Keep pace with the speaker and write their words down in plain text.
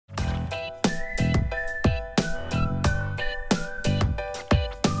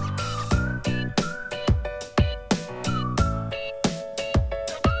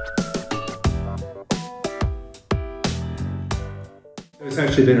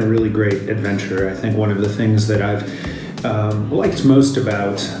actually been a really great adventure. I think one of the things that I've liked most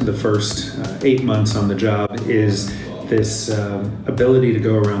about the first 8 months on the job is this ability to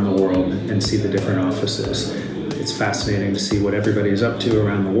go around the world and see the different offices. It's fascinating to see what everybody's up to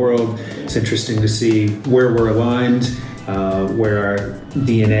around the world. It's interesting to see where we're aligned, where our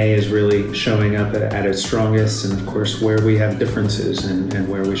DNA is really showing up at its strongest, and of course where we have differences and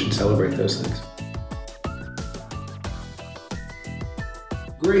where we should celebrate those things.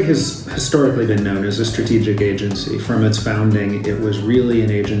 Gray has historically been known as a strategic agency. From its founding, it was really an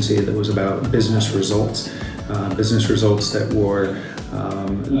agency that was about business results that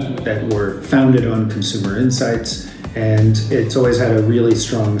were founded on consumer insights, and it's always had a really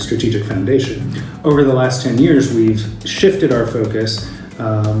strong strategic foundation. Over the last 10 years, we've shifted our focus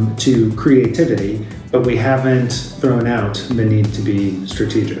to creativity, but we haven't thrown out the need to be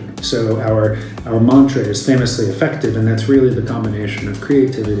strategic. So our mantra is famously effective, and that's really the combination of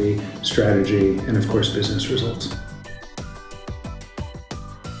creativity, strategy, and of course business results.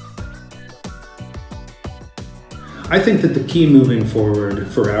 I think that the key moving forward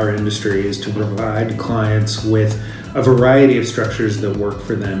for our industry is to provide clients with a variety of structures that work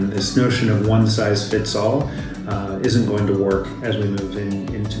for them. This notion of one size fits all isn't going to work as we move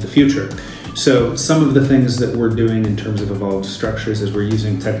into the future. So some of the things that we're doing in terms of evolved structures is we're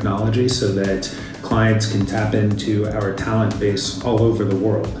using technology so that clients can tap into our talent base all over the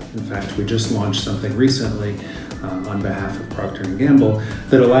world. In fact, we just launched something recently on behalf of Procter & Gamble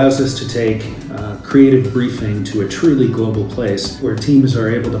that allows us to take creative briefing to a truly global place where teams are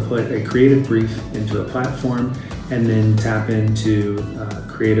able to put a creative brief into a platform and then tap into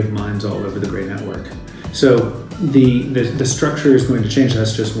creative minds all over the Gray network. So the structure is going to change.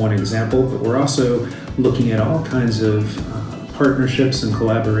 That's just one example, but we're also looking at all kinds of partnerships and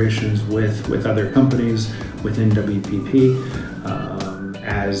collaborations with other companies within WPP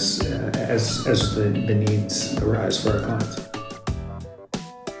as the needs arise for our clients.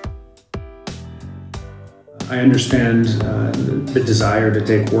 I understand the desire to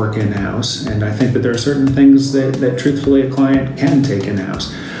take work in-house, and I think that there are certain things that truthfully a client can take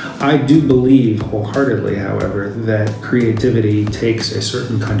in-house. I do believe wholeheartedly, however, that creativity takes a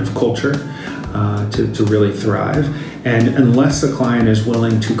certain kind of culture to really thrive. And unless a client is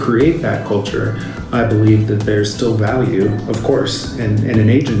willing to create that culture, I believe that there's still value, of course, in an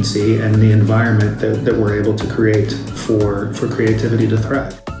agency and the environment that we're able to create for creativity to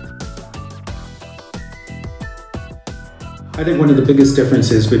thrive. I think one of the biggest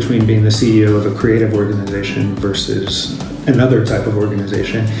differences between being the CEO of a creative organization versus another type of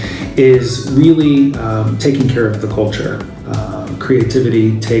organization is really taking care of the culture.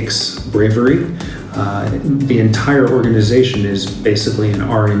 Creativity takes bravery. The entire organization is basically an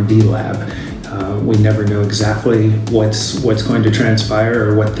R&D lab. We never know exactly what's going to transpire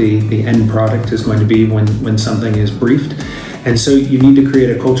or what the end product is going to be when something is briefed. And so you need to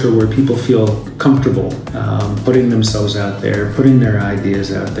create a culture where people feel comfortable putting themselves out there, putting their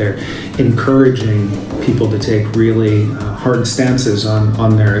ideas out there, encouraging people to take really hard stances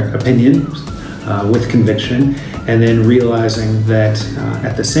on their opinions with conviction, and then realizing that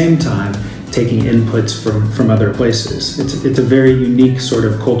at the same time taking inputs from other places. It's a very unique sort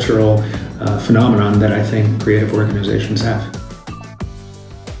of cultural phenomenon that I think creative organizations have.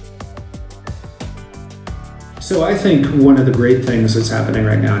 So I think one of the great things that's happening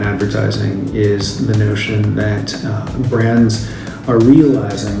right now in advertising is the notion that brands are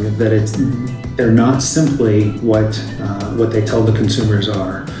realizing that they're not simply what they tell the consumers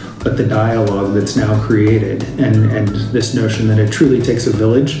are, but the dialogue that's now created, and this notion that it truly takes a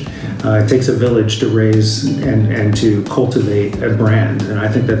village. It takes a village to raise and to cultivate a brand, and I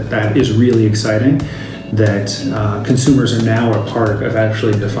think that is really exciting, that consumers are now a part of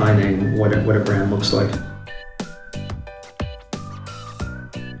actually defining what a brand looks like.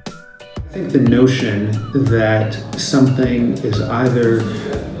 I think the notion that something is either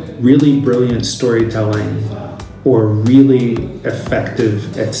really brilliant storytelling or really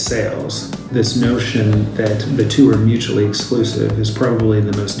effective at sales, this notion that the two are mutually exclusive is probably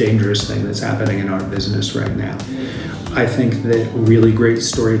the most dangerous thing that's happening in our business right now. I think that really great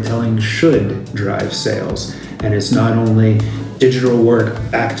storytelling should drive sales, and it's not only digital work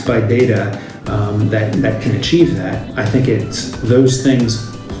backed by data that can achieve that. I think it's those things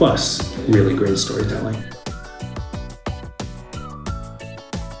plus really great storytelling.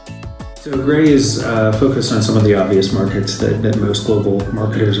 So Gray is focused on some of the obvious markets that most global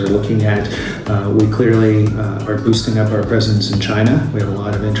marketers are looking at. We clearly are boosting up our presence in China. We have a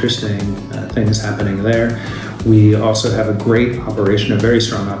lot of interesting things happening there. We also have a great operation, a very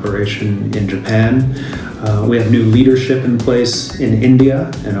strong operation in Japan. We have new leadership in place in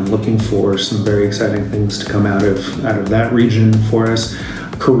India, and I'm looking for some very exciting things to come out of that region for us.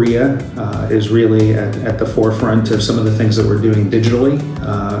 Korea is really at the forefront of some of the things that we're doing digitally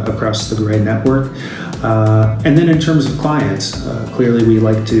across the Gray network. And then in terms of clients, clearly we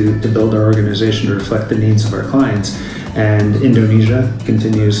like to build our organization to reflect the needs of our clients, and Indonesia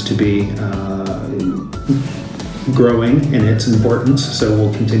continues to be growing in its importance, so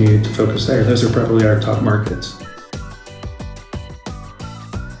we'll continue to focus there. Those are probably our top markets.